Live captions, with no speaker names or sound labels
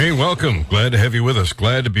Hey, welcome. Glad to have you with us.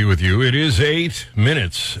 Glad to be with you. It is 8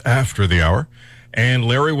 minutes after the hour, and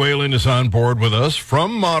Larry Whalen is on board with us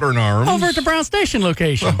from Modern Arms. Over at the Brown Station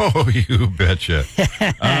location. Oh, you betcha.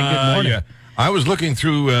 Good morning. Yeah. I was looking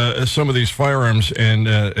through some of these firearms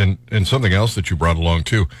and something else that you brought along,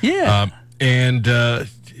 too. Yeah. The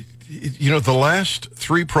last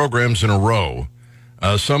three programs in a row,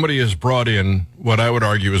 somebody has brought in what I would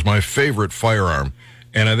argue is my favorite firearm.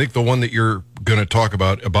 And I think the one that you're going to talk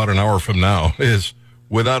about an hour from now is,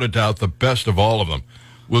 without a doubt, the best of all of them.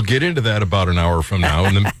 We'll get into that about an hour from now.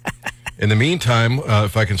 In the meantime,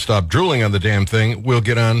 if I can stop drooling on the damn thing, we'll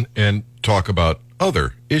get on and talk about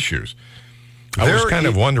other issues. I was kind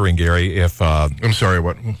of wondering, Gary, if... I'm sorry,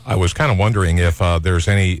 what? I was kind of wondering if there's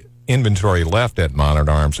any inventory left at Modern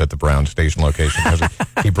Arms at the Brown Station location. Because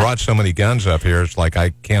he brought so many guns up here, it's like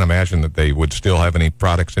I can't imagine that they would still have any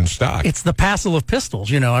products in stock. It's the passel of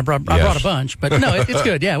pistols. I brought a bunch. But no, it's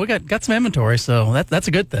good. Yeah, we got some inventory, so that's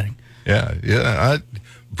a good thing. Yeah.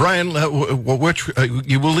 Brian,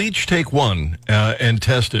 you will each take one and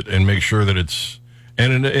test it and make sure that it's...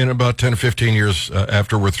 And in about 10 or 15 years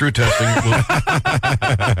after we're through testing,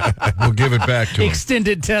 we'll give it back to them.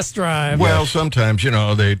 Extended test drive. Well, sometimes,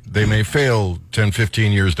 they may fail 10,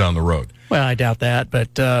 15 years down the road. Well, I doubt that.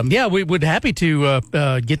 But, we would happy to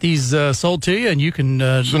get these sold to you, and you can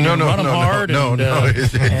run them hard. We'll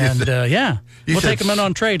take them in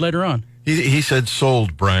on trade later on. He said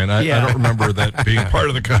sold, Brian. I don't remember that being part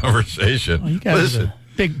of the conversation. Well, you guys are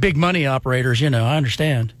big money operators, I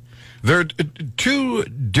understand. There are two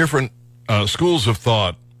different schools of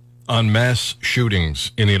thought on mass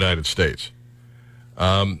shootings in the United States.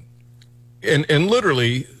 And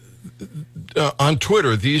literally, on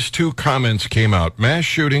Twitter, these two comments came out. Mass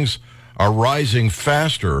shootings are rising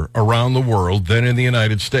faster around the world than in the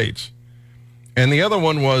United States. And the other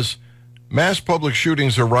one was, mass public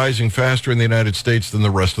shootings are rising faster in the United States than the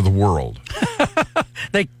rest of the world.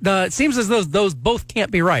 It seems as though those both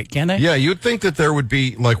can't be right, can they? Yeah, you'd think that there would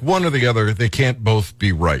be, like, one or the other. They can't both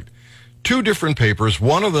be right. Two different papers.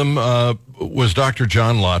 One of them was Dr.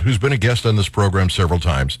 John Lott, who's been a guest on this program several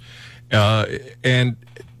times. And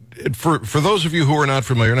for those of you who are not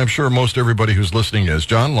familiar, and I'm sure most everybody who's listening is,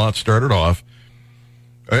 John Lott started off,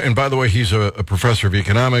 and by the way, he's a professor of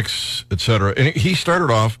economics, et cetera, and he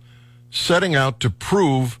started off setting out to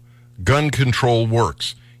prove gun control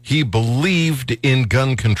works. He believed in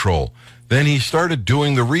gun control. Then he started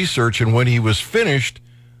doing the research, and when he was finished,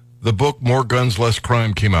 the book More Guns, Less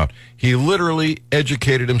Crime came out. He literally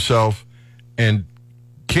educated himself and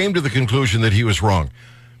came to the conclusion that he was wrong.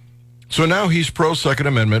 So now he's pro-Second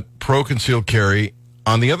Amendment, pro-concealed carry.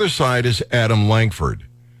 On the other side is Adam Lankford.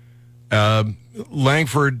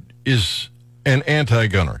 Lankford is an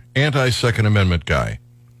anti-gunner, anti-Second Amendment guy.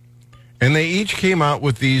 And they each came out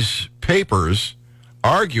with these papers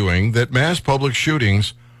arguing that mass public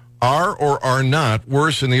shootings are or are not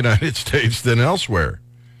worse in the United States than elsewhere.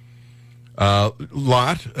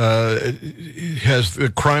 Lott has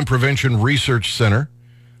the Crime Prevention Research Center.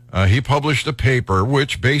 He published a paper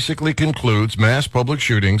which basically concludes mass public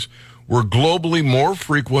shootings were globally more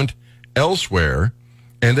frequent elsewhere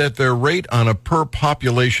and that their rate on a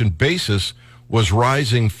per-population basis was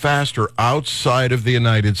rising faster outside of the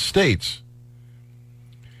United States.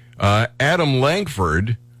 Adam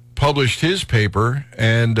Lankford published his paper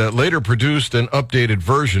and later produced an updated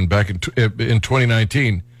version back in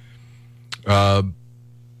 2019 and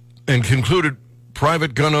concluded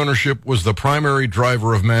private gun ownership was the primary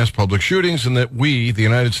driver of mass public shootings and that we, the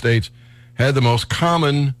United States, had the most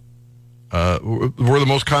common, were the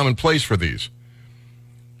most common place for these.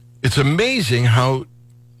 It's amazing how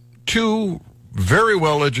two very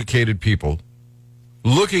well-educated people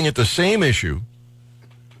looking at the same issue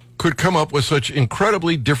could come up with such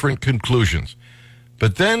incredibly different conclusions.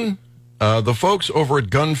 But then the folks over at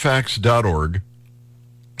gunfacts.org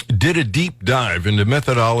did a deep dive into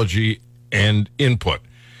methodology and input.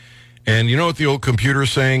 And you know what the old computer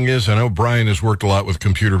saying is? I know Brian has worked a lot with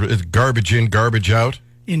computer. It's garbage in, garbage out.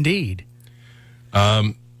 Indeed.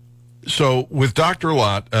 So with Dr.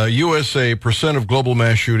 Lott, USA percent of global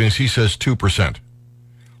mass shootings, he says 2%.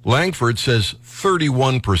 Lankford says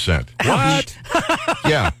 31%. What?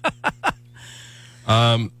 Yeah.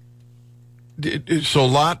 So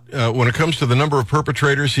Lott, when it comes to the number of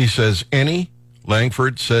perpetrators, he says any.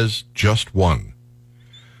 Lankford says just one.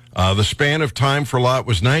 The span of time for Lott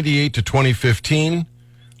was 98 to 2015.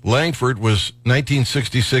 Lankford was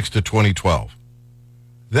 1966 to 2012.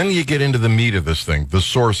 Then you get into the meat of this thing, the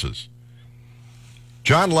sources.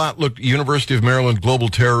 John Lott looked at University of Maryland Global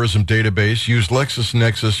Terrorism Database, used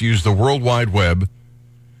LexisNexis, used the World Wide Web,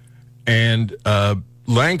 and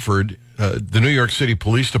Langford, the New York City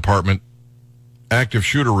Police Department active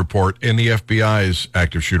shooter report and the FBI's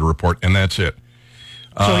active shooter report, and that's it.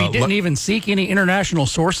 So he didn't even seek any international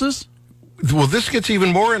sources? Well, this gets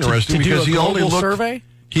even more interesting because he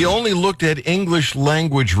only looked at English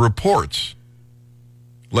language reports.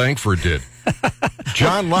 Langford did.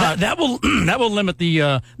 John Lott. That will limit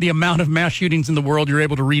the amount of mass shootings in the world you're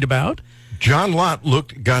able to read about. John Lott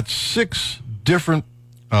got 6 different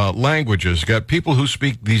languages, got people who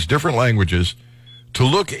speak these different languages to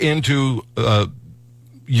look into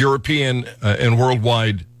European and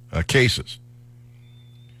worldwide cases.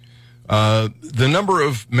 The number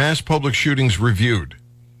of mass public shootings reviewed.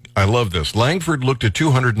 I love this. Langford looked at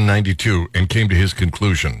 292 and came to his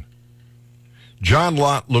conclusion. John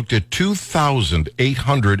Lott looked at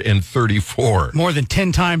 2,834. More than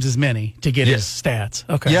 10 times as many to get his stats.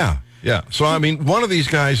 Okay. Yeah. So, I mean, one of these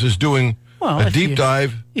guys is doing a deep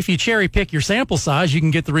dive. If you cherry pick your sample size, you can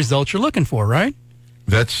get the results you're looking for, right?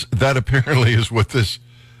 That apparently is what this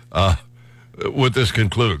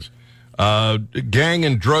concludes. Gang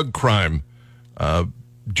and drug crime.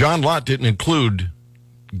 John Lott didn't include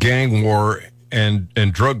gang war and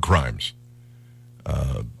drug crimes.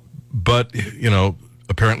 But,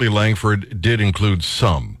 apparently Langford did include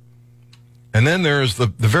some. And then there's the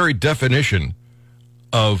very definition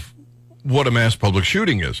of what a mass public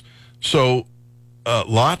shooting is. So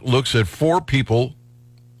Lott looks at 4 people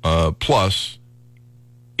plus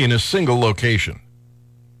in a single location.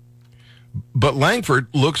 But Langford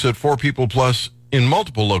looks at 4 people plus in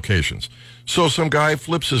multiple locations. So some guy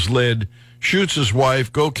flips his lid, shoots his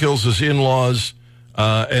wife, kills his in-laws,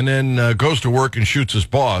 and then goes to work and shoots his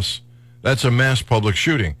boss. That's a mass public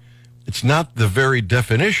shooting. It's not the very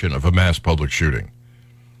definition of a mass public shooting.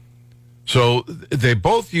 So they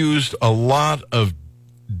both used a lot of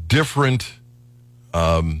different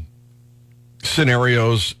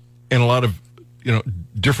scenarios and a lot of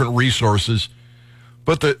different resources.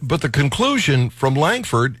 But the conclusion from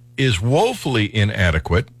Langford is woefully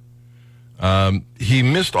inadequate. He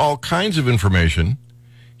missed all kinds of information.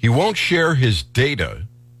 He won't share his data.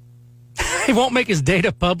 He won't make his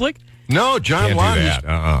data public? No, John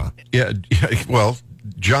Lott. Well,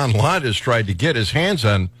 John Lott has tried to get his hands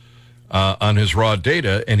on his raw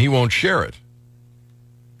data, and he won't share it.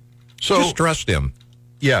 So just trust him.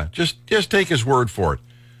 Yeah, just take his word for it.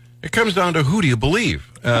 It comes down to who do you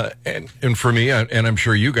believe? And for me, and I'm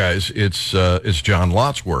sure you guys, it's John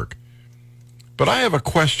Lott's work. But I have a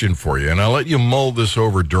question for you, and I'll let you mull this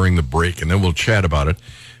over during the break, and then we'll chat about it.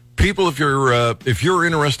 People, if you're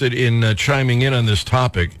interested in chiming in on this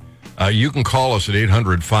topic, you can call us at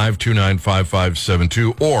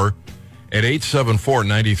 800-529-5572 or at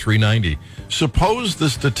 874-9390. Suppose the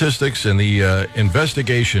statistics and the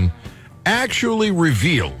investigation actually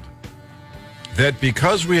revealed that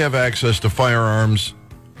because we have access to firearms,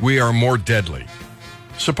 we are more deadly.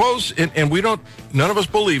 Suppose, and none of us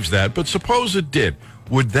believes that, but suppose it did.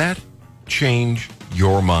 Would that change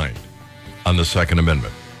your mind on the Second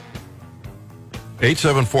Amendment?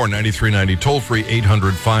 874-9390, toll free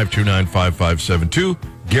 800-529-5572.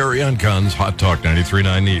 Gary on Guns, Hot Talk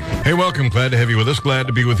 93.9 News. Hey, welcome. Glad to have you with us. Glad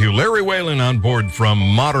to be with you. Larry Whalen on board from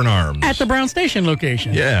Modern Arms. At the Brown Station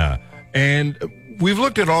location. Yeah. And we've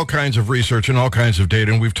looked at all kinds of research and all kinds of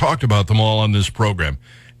data, and we've talked about them all on this program.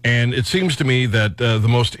 And it seems to me that the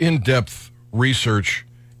most in-depth research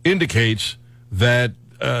indicates that,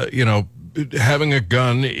 having a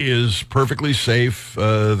gun is perfectly safe,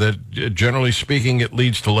 that generally speaking, it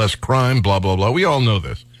leads to less crime, blah, blah, blah. We all know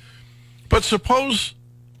this. But suppose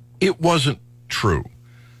it wasn't true.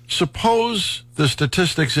 Suppose the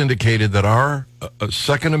statistics indicated that our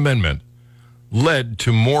Second Amendment led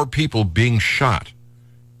to more people being shot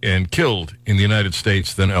and killed in the United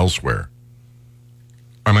States than elsewhere.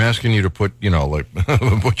 I'm asking you to put,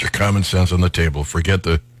 put your common sense on the table. Forget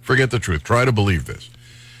the truth. Try to believe this.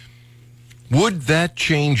 Would that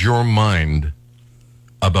change your mind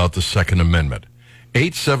about the Second Amendment?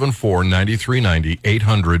 874-9390,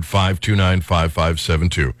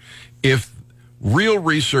 800-529-5572. If real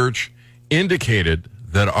research indicated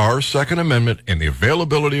that our Second Amendment and the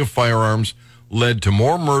availability of firearms led to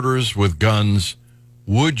more murders with guns,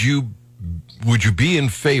 would you be in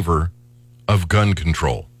favor of gun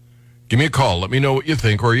control? Give me a call. Let me know what you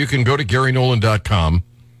think, or you can go to GaryNolan.com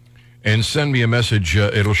and send me a message.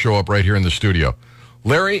 It'll show up right here in the studio.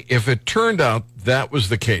 Larry, if it turned out that was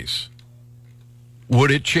the case, would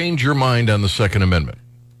it change your mind on the Second Amendment?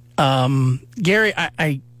 Gary,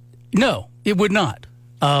 no, it would not.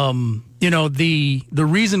 The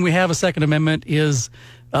reason we have a Second Amendment is,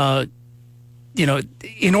 in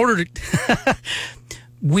order to,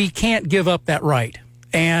 we can't give up that right.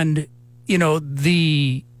 And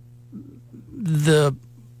the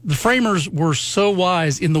framers were so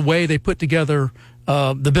wise in the way they put together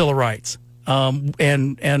the Bill of Rights,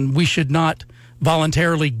 and we should not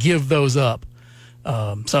voluntarily give those up.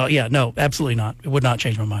 So yeah, no, absolutely not. It would not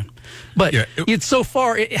change my mind. But it's so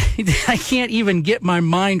far, I can't even get my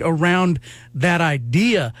mind around that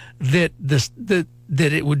idea that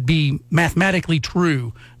that it would be mathematically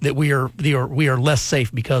true that we are less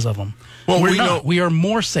safe because of them. Well, we're not. We are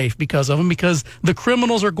more safe because of them, because the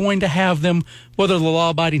criminals are going to have them, whether the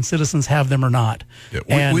law-abiding citizens have them or not.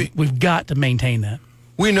 Yeah, we've got to maintain that.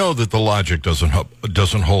 We know that the logic doesn't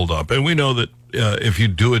hold up, and we know that if you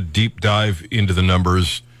do a deep dive into the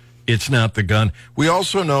numbers, it's not the gun. We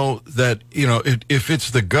also know that if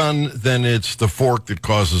it's the gun, then it's the fork that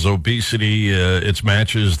causes obesity. It's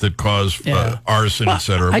matches that cause arson,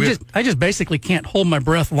 etc. I just basically can't hold my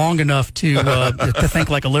breath long enough to think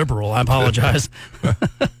like a liberal. I apologize.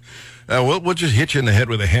 We'll just hit you in the head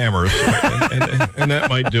with a hammer, and that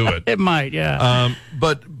might do it. It might, yeah.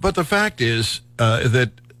 But the fact is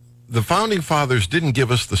that the Founding Fathers didn't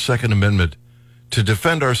give us the Second Amendment to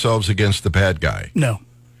defend ourselves against the bad guy. No.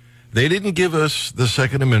 They didn't give us the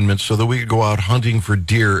Second Amendment so that we could go out hunting for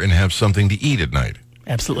deer and have something to eat at night.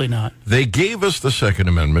 Absolutely not. They gave us the Second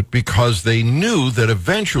Amendment because they knew that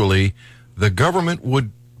eventually the government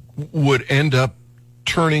would end up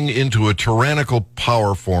turning into a tyrannical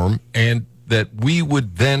power form, and that we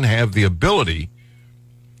would then have the ability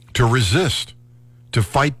to resist, to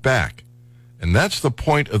fight back. And that's the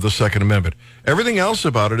point of the Second Amendment. Everything else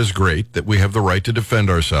about it is great, that we have the right to defend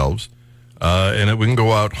ourselves, and that we can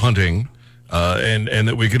go out hunting, and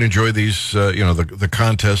that we can enjoy these, the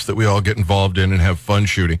contests that we all get involved in and have fun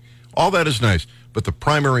shooting. All that is nice. But the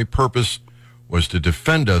primary purpose was to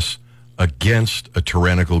defend us against a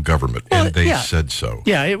tyrannical government, and they said so.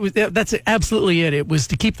 Yeah, that's absolutely it. It was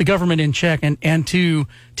to keep the government in check and to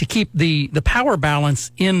keep the power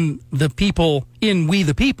balance in the people, in we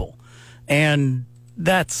the people. And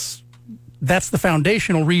that's the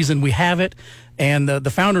foundational reason we have it. And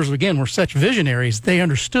the founders, again, were such visionaries. They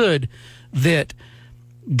understood that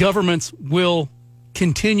governments will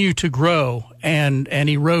continue to grow and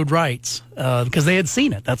erode rights because they had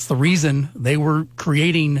seen it. That's the reason they were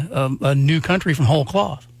creating a new country from whole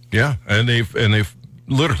cloth. Yeah, and they've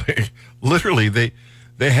literally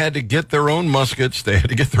they had to get their own muskets. They had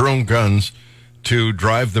to get their own guns to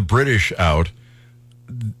drive the British out.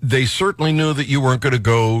 They certainly knew that you weren't going to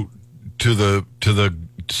go to the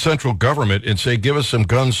central government and say, "Give us some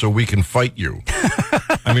guns so we can fight you."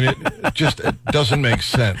 I mean, it doesn't make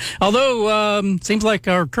sense. Although, seems like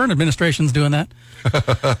our current administration's doing that.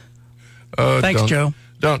 Thanks, Joe.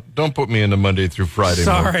 Don't put me into Monday through Friday.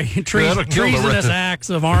 Sorry, treasonous acts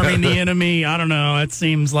of arming the enemy. I don't know. It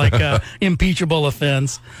seems like a impeachable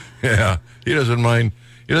offense. Yeah, he doesn't mind.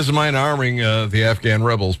 He doesn't mind arming the Afghan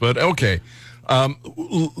rebels, but okay.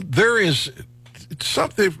 There is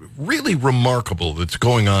something really remarkable that's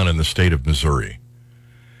going on in the state of Missouri.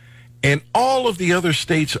 And all of the other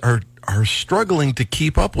states are struggling to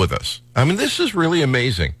keep up with us. I mean, this is really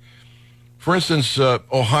amazing. For instance,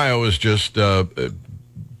 Ohio is just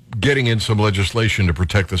getting in some legislation to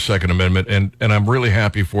protect the Second Amendment, and I'm really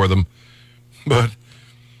happy for them. But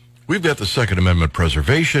we've got the Second Amendment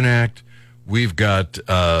Preservation Act. We've got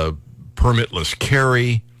permitless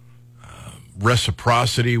carry,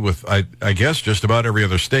 reciprocity with, I guess, just about every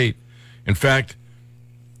other state. In fact,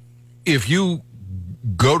 if you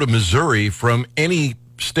go to Missouri from any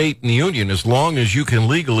state in the union, as long as you can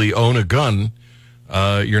legally own a gun,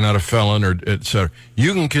 you're not a felon, or et cetera,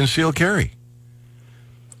 you can conceal carry.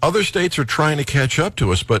 Other states are trying to catch up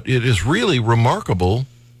to us, but it is really remarkable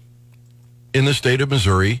in the state of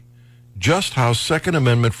Missouri just how Second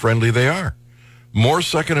Amendment friendly they are. More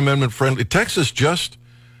Second Amendment friendly. Texas just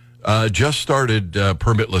started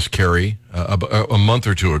permitless carry a month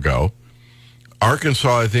or two ago.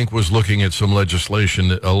 Arkansas, I think, was looking at some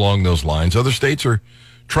legislation along those lines. Other states are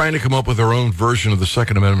trying to come up with their own version of the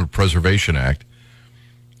Second Amendment Preservation Act.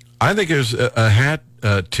 I think there's a hat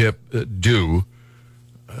tip due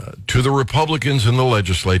to the Republicans in the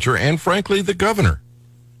legislature and, frankly, the governor,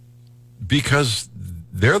 because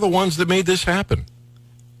they're the ones that made this happen.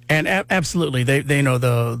 And absolutely, they know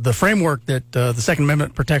the framework that the Second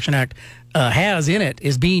Amendment Protection Act has in it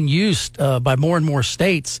is being used by more and more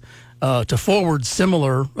states to forward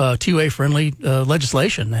similar 2A-friendly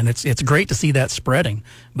legislation, and it's great to see that spreading.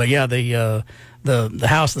 But yeah, the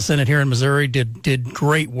House, the Senate here in Missouri did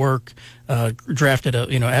great work, drafted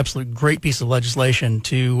a absolute great piece of legislation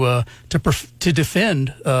to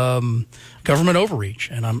defend government overreach,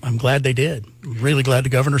 and I'm glad they did. I'm really glad the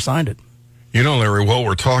governor signed it. You know, Larry, while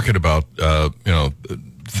we're talking about,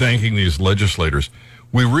 thanking these legislators,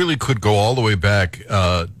 we really could go all the way back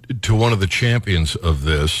to one of the champions of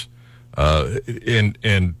this, and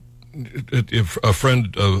if a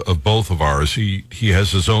friend of both of ours. He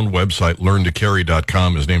has his own website,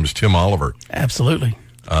 learntocarry.com. His name is Tim Oliver. Absolutely.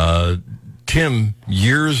 Tim,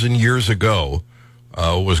 years and years ago,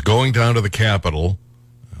 was going down to the Capitol,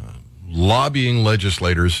 lobbying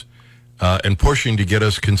legislators, and pushing to get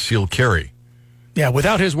us concealed carry. Yeah,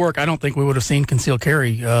 without his work, I don't think we would have seen concealed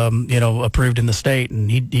carry, approved in the state.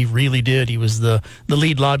 And he really did. He was the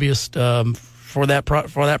lead lobbyist for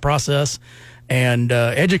that process, and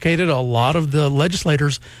educated a lot of the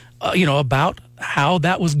legislators, about how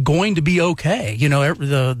that was going to be okay.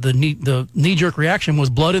 The knee-jerk reaction was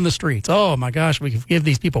blood in the streets. Oh my gosh, we can give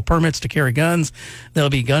these people permits to carry guns. There'll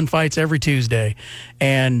be gunfights every Tuesday,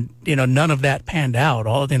 and none of that panned out.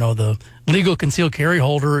 The legal concealed carry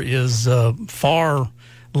holder is far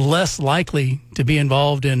less likely to be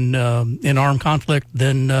involved in armed conflict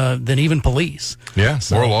than even police. Yeah,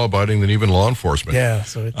 more law-abiding than even law enforcement. Yeah.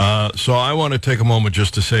 So I want to take a moment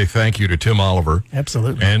just to say thank you to Tim Oliver.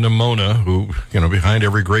 Absolutely. And to Mona, who, behind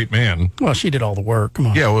every great man. Well, she did all the work. Come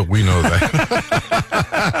on. Yeah, well, we know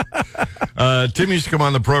that. Tim used to come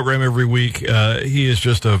on the program every week. He is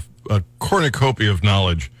just a cornucopia of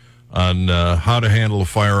knowledge on how to handle a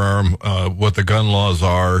firearm, what the gun laws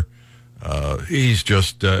are. He's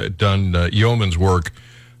just done yeoman's work.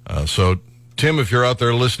 So, Tim, if you're out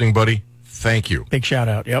there listening, buddy, thank you. Big shout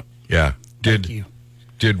out. Yep. Yeah. Thank you.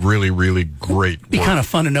 Did really, really great work. It'd be kind of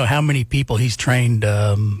fun to know how many people he's trained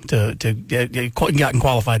to gotten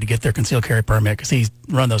qualified to get their concealed carry permit, because he's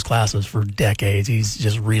run those classes for decades. He's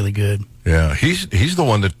just really good. Yeah, he's the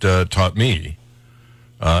one that taught me.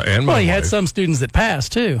 And my he wife. had some students that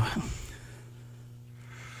passed too.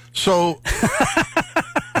 So,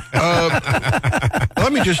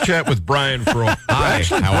 let me just chat with Brian for a moment.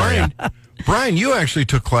 Actually, how are you? Brian, you actually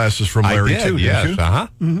took classes from Larry too, yes, didn't you? Uh-huh.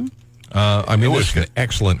 Mm-hmm. It was an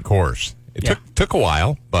excellent course. It took a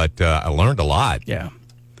while, but I learned a lot. Yeah.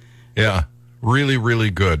 Yeah. Really,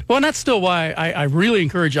 really good. Well, and that's still why I really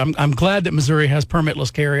encourage. I'm glad that Missouri has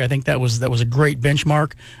permitless carry. I think that was a great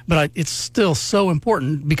benchmark. But it's still so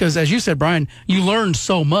important because, as you said, Brian, you learned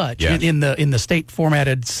so much in the state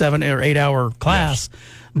formatted 7 or 8 hour class.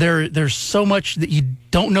 Yes. There's so much that you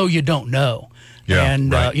don't know. Yeah,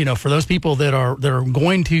 and right. For those people that are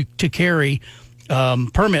going to carry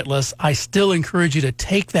permitless, I still encourage you to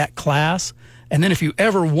take that class. And then if you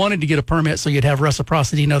ever wanted to get a permit so you'd have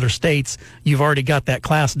reciprocity in other states, you've already got that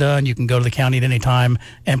class done. You can go to the county at any time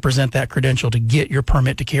and present that credential to get your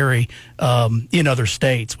permit to carry in other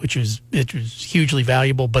states, which is hugely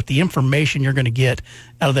valuable. But the information you're going to get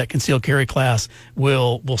out of that concealed carry class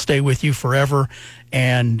will stay with you forever,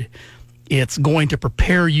 and it's going to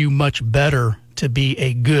prepare you much better to be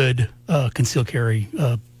a good concealed carry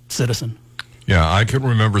citizen. Yeah, I can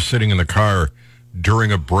remember sitting in the car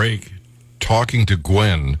during a break talking to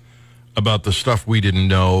Gwen about the stuff we didn't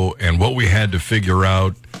know and what we had to figure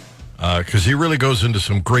out, because he really goes into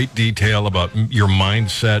some great detail about your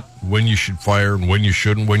mindset, when you should fire and when you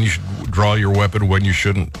shouldn't, when you should draw your weapon, when you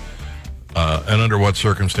shouldn't, and under what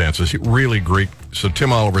circumstances. Really great. So,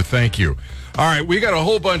 Tim Oliver, thank you. All right, we got a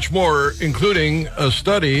whole bunch more, including a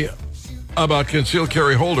study about concealed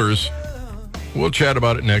carry holders. We'll chat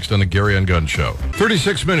about it next on the Gary on Gun Show.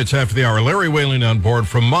 36 minutes after the hour. Larry Whaling on board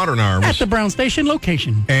from Modern Arms. At the Brown Station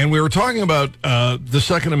location. And we were talking about the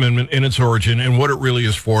Second Amendment in its origin and what it really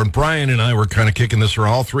is for. And Brian and I were kind of kicking this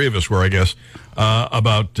around, all three of us were, I guess,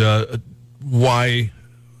 about why,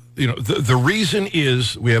 the reason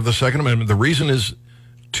is we have the Second Amendment. The reason is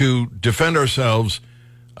to defend ourselves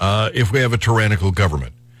if we have a tyrannical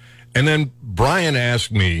government. And then Brian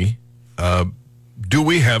asked me, do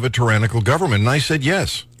we have a tyrannical government? And I said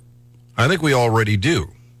yes. I think we already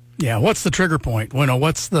do. Yeah. What's the trigger point?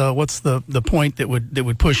 What's the point that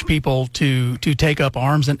would push people to take up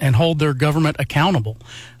arms and hold their government accountable?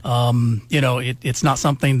 It's not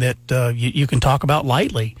something that you can talk about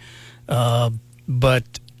lightly.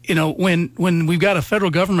 But when we've got a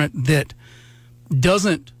federal government that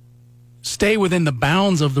doesn't stay within the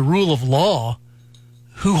bounds of the rule of law,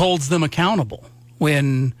 who holds them accountable?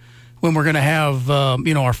 When we're going to have,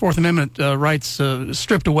 our Fourth Amendment rights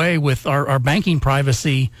stripped away, with our banking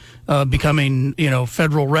privacy becoming,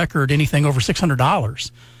 federal record, anything over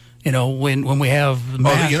 $600. You know, when we have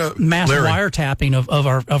mass Larry, wiretapping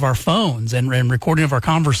of our phones and recording of our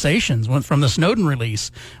conversations from the Snowden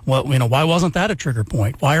release. Well, why wasn't that a trigger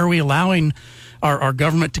point? Why are we allowing our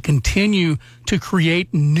government to continue to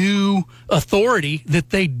create new authority that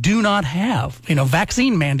they do not have?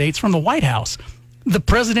 Vaccine mandates from the White House. The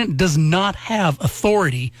president does not have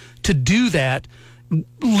authority to do that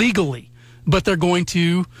legally, but they're going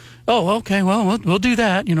to. Oh, okay. Well, we'll do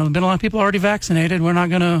that. There's been a lot of people already vaccinated. We're not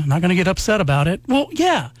gonna get upset about it. Well,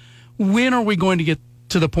 yeah. When are we going to get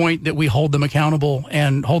to the point that we hold them accountable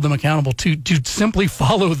to simply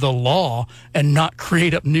follow the law and not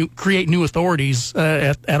create new authorities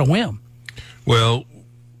at a whim? Well,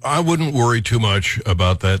 I wouldn't worry too much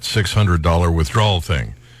about that $600 withdrawal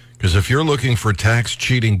thing, because if you're looking for tax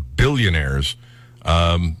cheating billionaires,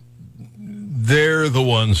 they're the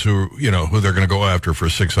ones who they're going to go after for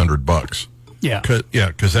 $600. Yeah,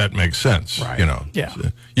 because that makes sense. Right. Yeah,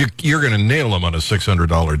 so you're going to nail them on a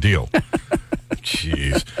 $600 deal.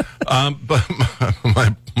 Jeez.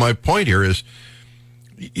 But my point here is,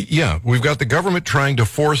 we've got the government trying to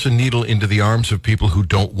force a needle into the arms of people who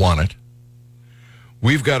don't want it.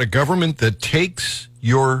 We've got a government that takes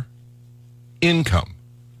your income.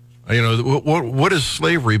 What is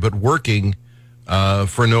slavery but working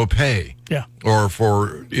for no pay? Yeah. Or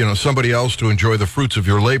for somebody else to enjoy the fruits of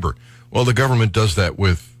your labor. Well, the government does that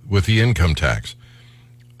with the income tax.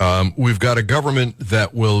 We've got a government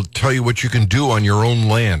that will tell you what you can do on your own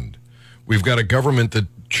land. We've got a government that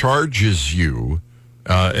charges you,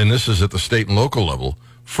 and this is at the state and local level,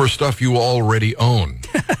 for stuff you already own.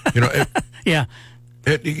 Yeah.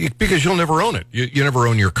 Because you'll never own it. You never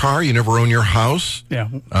own your car. You never own your house. Yeah.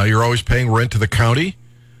 You're always paying rent to the county.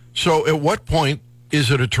 So at what point is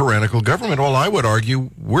it a tyrannical government? Well, I would argue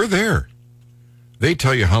we're there. They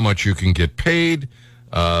tell you how much you can get paid,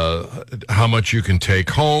 how much you can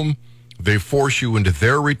take home. They force you into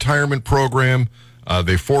their retirement program.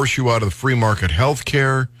 They force you out of the free market health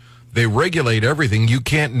care. They regulate everything. You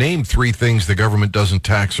can't name 3 things the government doesn't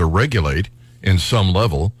tax or regulate in some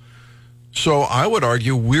level. So I would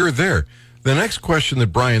argue we're there. The next question that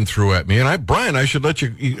Brian threw at me, and Brian, I should let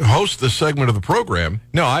you host this segment of the program.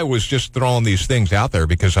 No, I was just throwing these things out there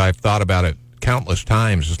because I've thought about it countless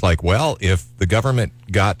times. It's like, well, if the government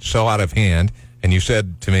got so out of hand, and you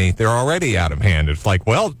said to me, they're already out of hand. It's like,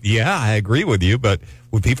 well, yeah, I agree with you, but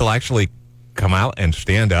would people actually come out and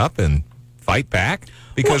stand up and fight back?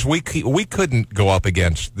 Because we couldn't go up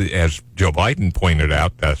against, as Joe Biden pointed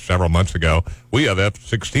out several months ago, we have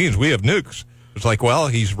F-16s, we have nukes. It's like, well,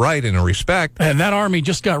 he's right in a respect. And that army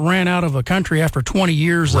just got ran out of a country after 20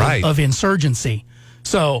 years of insurgency.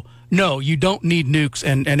 So, no, you don't need nukes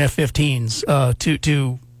and F-15s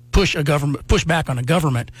to push back on a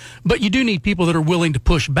government. But you do need people that are willing to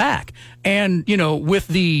push back. And, with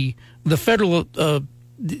the federal,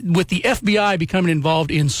 with the FBI becoming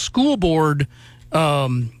involved in school board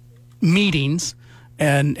meetings,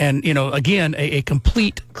 and again, a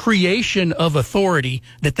complete creation of authority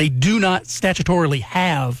that they do not statutorily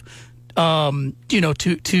have,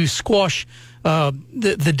 to squash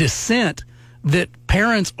the dissent that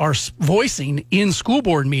parents are voicing in school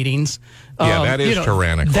board meetings. That is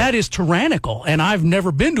tyrannical. That is tyrannical. And I've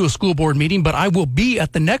never been to a school board meeting, but I will be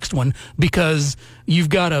at the next one, because you've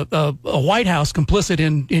got a White House complicit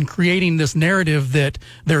in creating this narrative that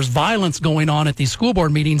there's violence going on at these school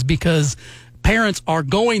board meetings because parents are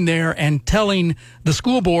going there and telling the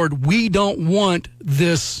school board, we don't want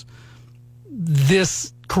this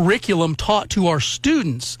curriculum taught to our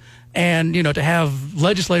students. And, to have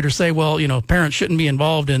legislators say, well, parents shouldn't be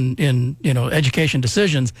involved in education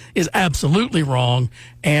decisions is absolutely wrong.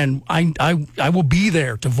 And I will be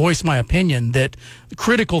there to voice my opinion that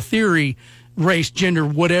critical theory, race, gender,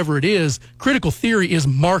 whatever it is, critical theory is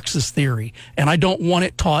Marxist theory. And I don't want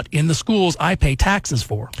it taught in the schools I pay taxes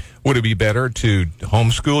for. Would it be better to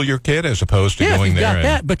homeschool your kid as opposed to going there? Yeah,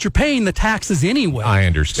 that, but you're paying the taxes anyway. I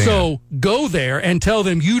understand. So go there and tell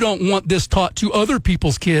them you don't want this taught to other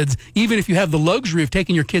people's kids, even if you have the luxury of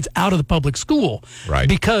taking your kids out of the public school. Right.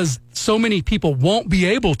 Because so many people won't be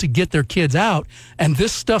able to get their kids out, and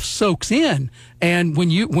this stuff soaks in. And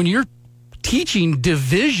when you're teaching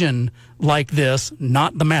division like this,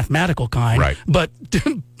 not the mathematical kind, right, but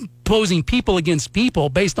posing people against people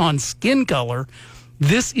based on skin color,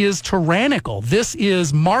 this is tyrannical. This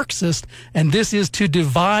is Marxist, and this is to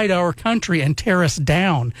divide our country and tear us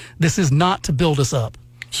down. This is not to build us up.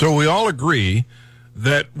 So we all agree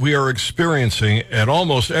that we are experiencing at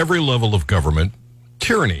almost every level of government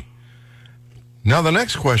tyranny. Now the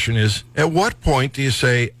next question is, at what point do you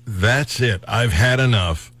say, that's it, I've had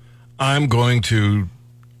enough, I'm going to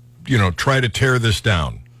try to tear this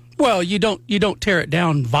down? Well, you don't tear it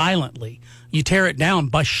down violently. You tear it down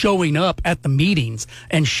by showing up at the meetings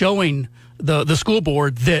and showing the school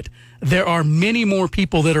board that there are many more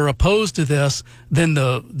people that are opposed to this than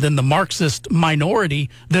the Marxist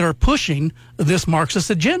minority that are pushing this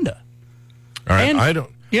Marxist agenda. All right, And,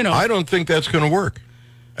 I don't think that's going to work,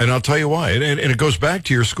 and I'll tell you why. And it goes back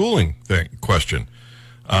to your schooling question.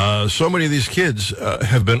 So many of these kids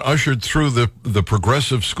have been ushered through the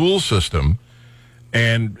progressive school system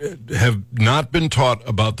and have not been taught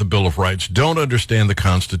about the Bill of Rights, don't understand the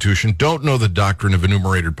Constitution, don't know the doctrine of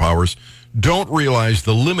enumerated powers, don't realize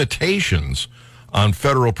the limitations on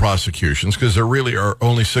federal prosecutions, because there really are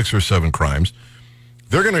only 6 or 7 crimes.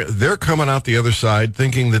 They're coming out the other side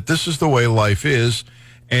thinking that this is the way life is,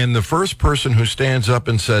 and the first person who stands up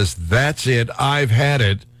and says, "That's it, I've had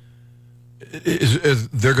it,"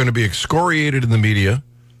 they're going to be excoriated in the media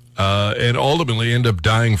and ultimately end up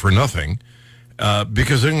dying for nothing.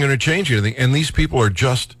 Because they're going to change anything. And these people are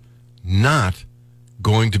just not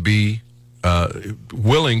going to be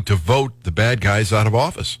willing to vote the bad guys out of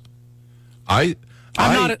office. I'm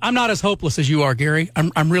not as hopeless as you are, Gary.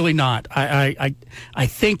 I'm really not. I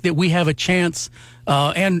think that we have a chance,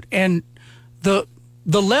 and the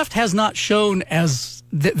left has not shown as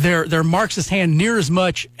their Marxist hand near as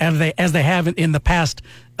much as they have in the past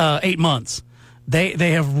 8 months.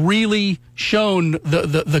 They have really shown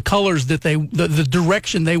the colors that the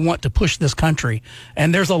direction they want to push this country,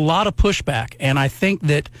 and there's a lot of pushback. And I think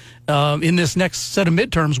that in this next set of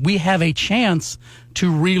midterms, we have a chance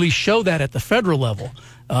to really show that at the federal level,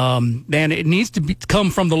 and it needs to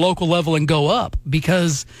come from the local level and go up,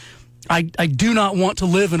 because I do not want to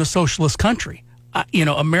live in a socialist country.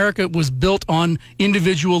 America was built on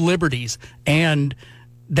individual liberties, and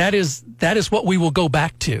that is what we will go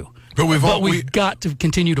back to. But we've got to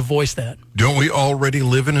continue to voice that. Don't we already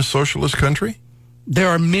live in a socialist country? There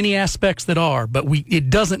are many aspects that are, but it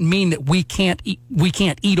doesn't mean that we can't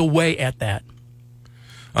eat away at that.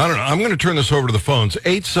 I don't know. I'm going to turn this over to the phones.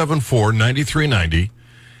 874-9390,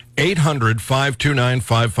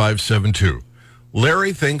 800-529-5572.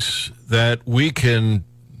 Larry thinks that we can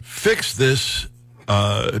fix this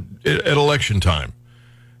at election time.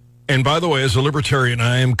 And by the way, as a libertarian,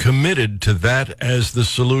 I am committed to that as the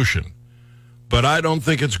solution. But I don't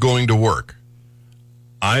think it's going to work.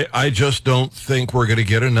 I just don't think we're going to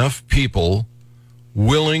get enough people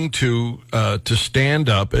willing to stand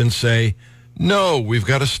up and say, no, we've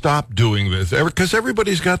got to stop doing this. Because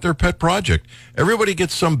everybody's got their pet project. Everybody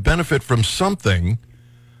gets some benefit from something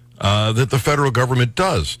that the federal government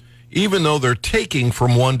does, even though they're taking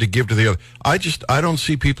from one to give to the other. I don't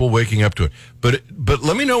see people waking up to it. But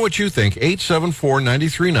let me know what you think.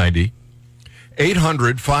 874-9390,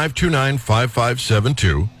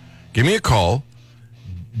 800-529-5572. Give me a call.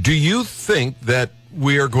 Do you think that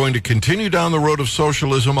we are going to continue down the road of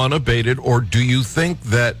socialism unabated, or do you think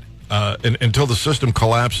that until the system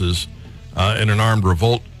collapses and an armed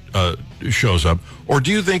revolt shows up, or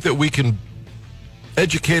do you think that we can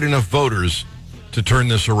educate enough voters to turn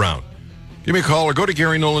this around? Give me a call or go to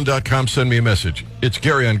GaryNolan.com, send me a message. It's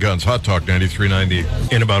Gary on Guns, Hot Talk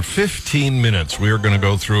 93.90. In about 15 minutes, we are going to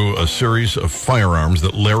go through a series of firearms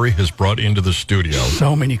that Larry has brought into the studio.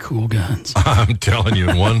 So many cool guns. I'm telling you,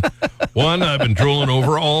 one I've been drooling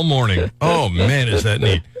over all morning. Oh, man, is that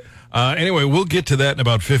neat. Anyway, we'll get to that in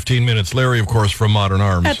about 15 minutes. Larry, of course, from Modern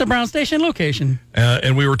Arms. At the Brown Station location.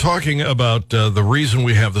 And we were talking about the reason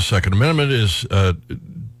we have the Second Amendment is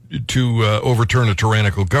to overturn a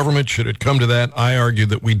tyrannical government. Should it come to that, I argue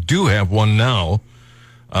that we do have one now.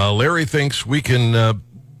 Larry thinks we can,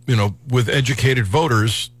 with educated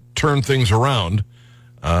voters, turn things around.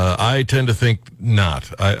 I tend to think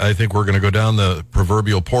not. I think we're going to go down the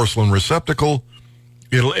proverbial porcelain receptacle.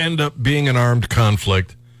 It'll end up being an armed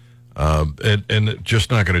conflict, and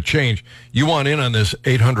just not going to change. You want in on this,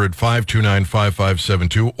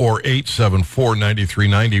 800-529-5572 or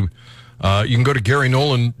 874-9390. You can go to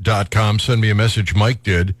GaryNolan.com, send me a message. Mike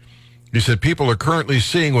did. He said, people are currently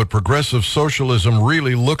seeing what progressive socialism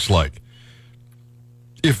really looks like.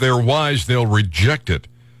 If they're wise, they'll reject it.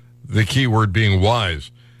 The key word being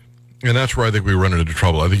wise. And that's where I think we run into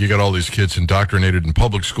trouble. I think you got all these kids indoctrinated in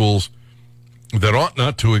public schools that ought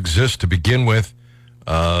not to exist to begin with,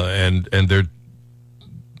 and they're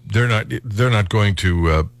not going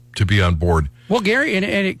to be on board. Well, Gary, and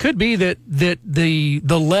it could be that the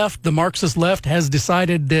left, the Marxist left, has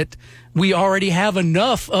decided that we already have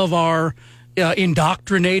enough of our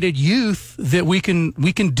indoctrinated youth that we can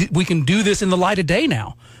do this in the light of day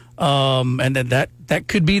now, and that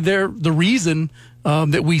could be the reason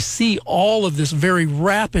that we see all of this very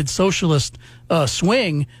rapid socialist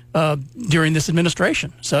swing during this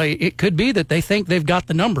administration. So it could be that they think they've got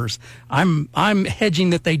the numbers. I'm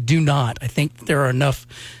hedging that they do not. I think there are enough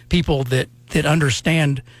people that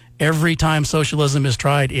understand every time socialism is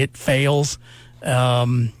tried, it fails.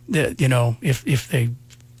 That, you know, if they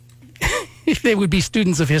if they would be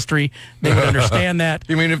students of history, they would understand that.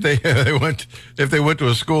 You mean if they went to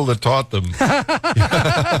a school that taught them?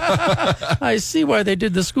 I see why they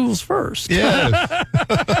did the schools first. Yes.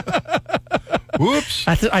 Whoops.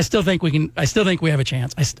 I still think we can. I still think we have a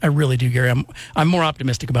chance. I really do, Gary. I'm more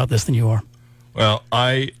optimistic about this than you are. Well,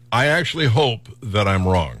 I actually hope that I'm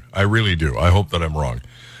wrong. I really do. I hope that I'm wrong.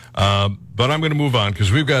 But I'm going to move on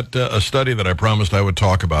because we've got a study that I promised I would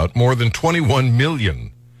talk about. More than 21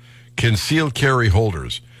 million concealed carry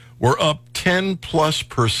holders were up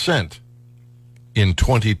 10+% in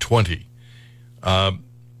 2020.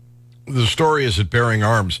 The story is at Bearing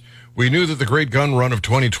Arms. We knew that the great gun run of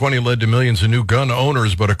 2020 led to millions of new gun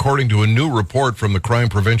owners, but according to a new report from the Crime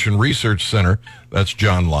Prevention Research Center, that's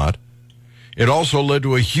John Lott, it also led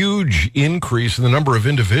to a huge increase in the number of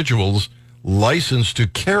individuals licensed to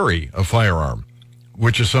carry a firearm,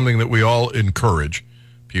 which is something that we all encourage.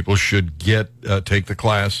 People should take the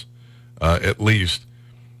class, at least.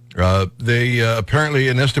 They apparently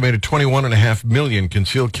an estimated 21.5 million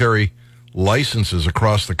concealed carry licenses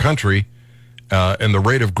across the country, and the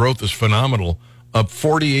rate of growth is phenomenal, up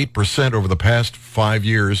 48% over the past 5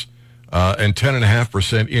 years, and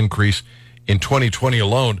 10.5% increase in 2020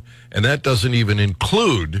 alone. And that doesn't even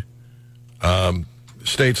include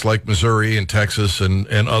states like Missouri and Texas and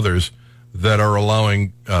others that are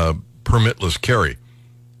allowing permitless carry.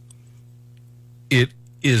 It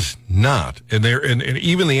is not, and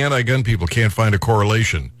even the anti-gun people can't find a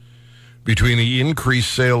correlation between the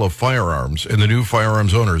increased sale of firearms and the new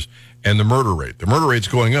firearms owners and the murder rate. The murder rate's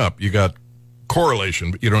going up. You got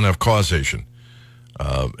correlation, but you don't have causation.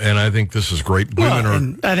 And I think this is great.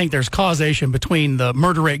 And I think there's causation between the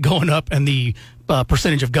murder rate going up and the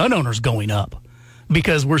percentage of gun owners going up,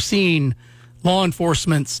 because we're seeing law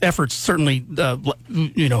enforcement's efforts, certainly,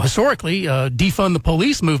 historically, defund the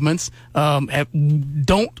police movements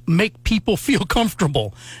don't make people feel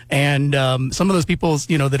comfortable. And some of those people,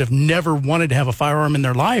 that have never wanted to have a firearm in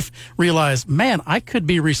their life realize, man, I could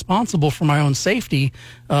be responsible for my own safety.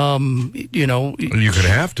 You could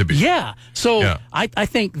have to be. Yeah. So yeah. I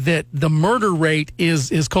think that the murder rate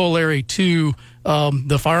is corollary to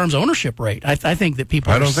the firearms ownership rate. I think that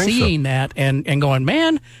people are seeing that and going,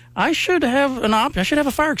 man, I should have I should have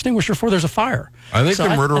a fire extinguisher before there's a fire. I think the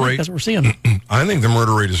murder rate. That's what we're seeing. I think the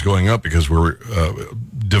murder rate is going up because we're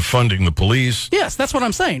defunding the police. Yes, that's what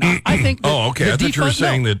I'm saying. I think. Oh, okay. I thought you were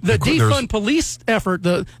saying that the defund police effort,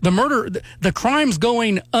 the murder, the crimes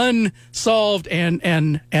going unsolved, and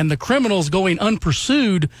the criminals going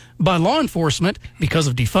unpursued by law enforcement because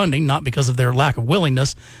of defunding, not because of their lack of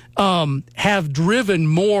willingness, have driven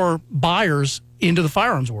more buyers into the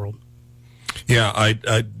firearms world. Yeah,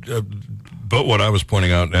 but what I was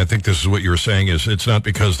pointing out, and I think this is what you were saying, is it's not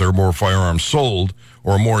because there are more firearms sold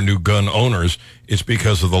or more new gun owners. It's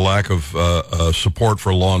because of the lack of support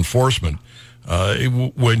for law enforcement.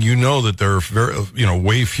 When you know that there are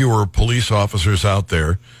way fewer police officers out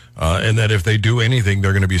there, and that if they do anything,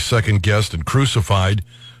 they're going to be second guessed and crucified,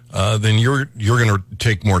 then you're going to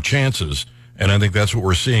take more chances. And I think that's what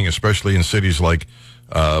we're seeing, especially in cities like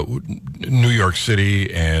New York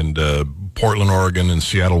City and Portland, Oregon, and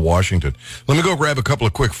Seattle, Washington. Let me go grab a couple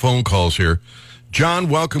of quick phone calls here. John,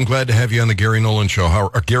 welcome. Glad to have you on the Gary Nolan Show.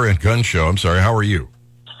 Gary and Gun Show. I'm sorry. How are you?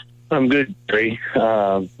 I'm good, Gary.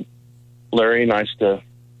 Larry, nice to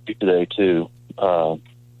speak today too. I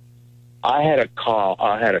had a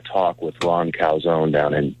talk with Ron Calzone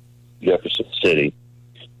down in Jefferson City,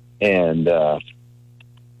 and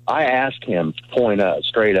I asked him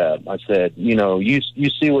straight up. I said, you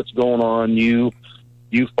see what's going on. You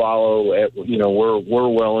follow it. We're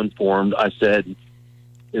well informed. I said,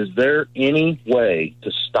 is there any way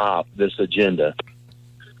to stop this agenda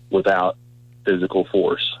without physical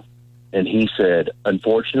force? And he said,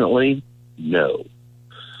 unfortunately, no.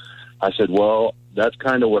 I said, well, that's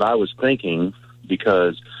kind of what I was thinking,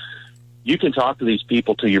 because you can talk to these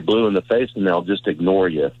people till you're blue in the face and they'll just ignore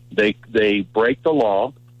you. They break the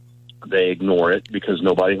law. They ignore it because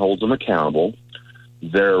nobody holds them accountable.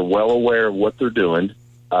 They're well aware of what they're doing.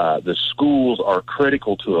 The schools are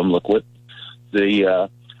critical to them. Look what the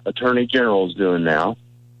Attorney General is doing now.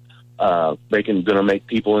 Going to make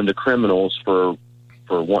people into criminals for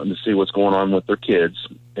wanting to see what's going on with their kids.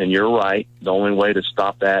 And you're right. The only way to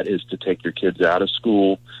stop that is to take your kids out of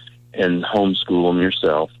school and homeschool them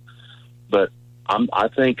yourself. But I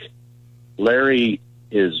think Larry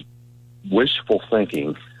is wishful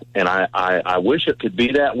thinking, and I wish it could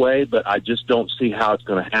be that way, but I just don't see how it's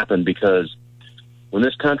going to happen, because when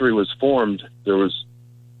this country was formed, there was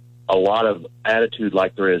a lot of attitude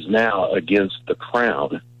like there is now against the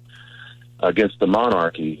crown, against the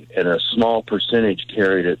monarchy, and a small percentage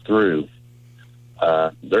carried it through.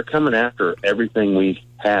 They're coming after everything we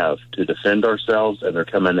have to defend ourselves, and they're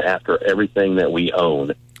coming after everything that we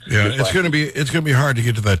own. Yeah, it's going to be hard to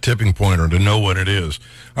get to that tipping point or to know what it is.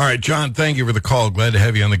 All right, John, thank you for the call. Glad to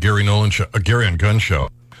have you on the Gary Nolan show, Gary on Gun Show.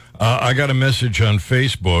 I got a message on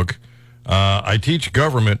Facebook. I teach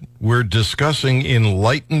government. We're discussing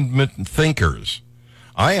Enlightenment thinkers.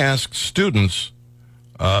 I asked students,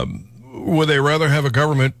 would they rather have a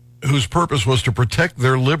government whose purpose was to protect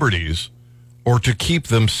their liberties or to keep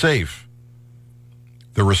them safe?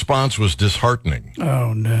 The response was disheartening.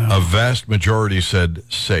 Oh, no. A vast majority said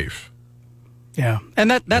safe. Yeah.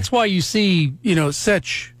 And that's why you see,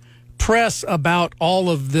 such press about all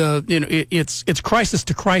of the, it's crisis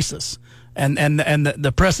to crisis. And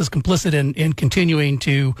the press is complicit in continuing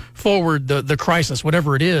to forward the crisis,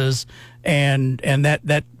 whatever it is. And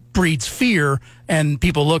that breeds fear, and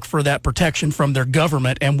people look for that protection from their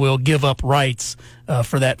government and will give up rights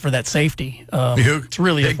for that safety. It's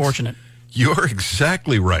really unfortunate. You're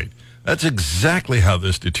exactly right. That's exactly how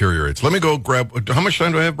this deteriorates. Let me go grab... How much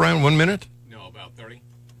time do I have, Brian? 1 minute? No, about 30.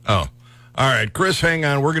 Oh. All right, Chris, hang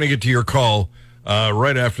on. We're going to get to your call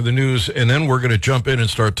right after the news, and then we're going to jump in and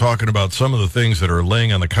start talking about some of the things that are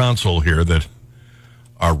laying on the console here that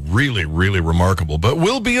are really, really remarkable, but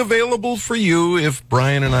will be available for you if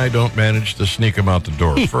Brian and I don't manage to sneak them out the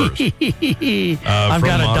door first. I've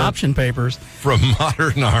got adoption papers. From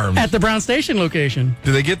Modern Arms. At the Brown Station location.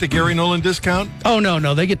 Do they get the Gary Nolan discount? Oh,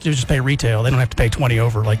 no. They get to just pay retail. They don't have to pay 20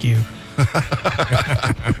 over like you.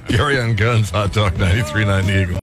 Gary on Guns, Hot Talk 93.9 The Eagle.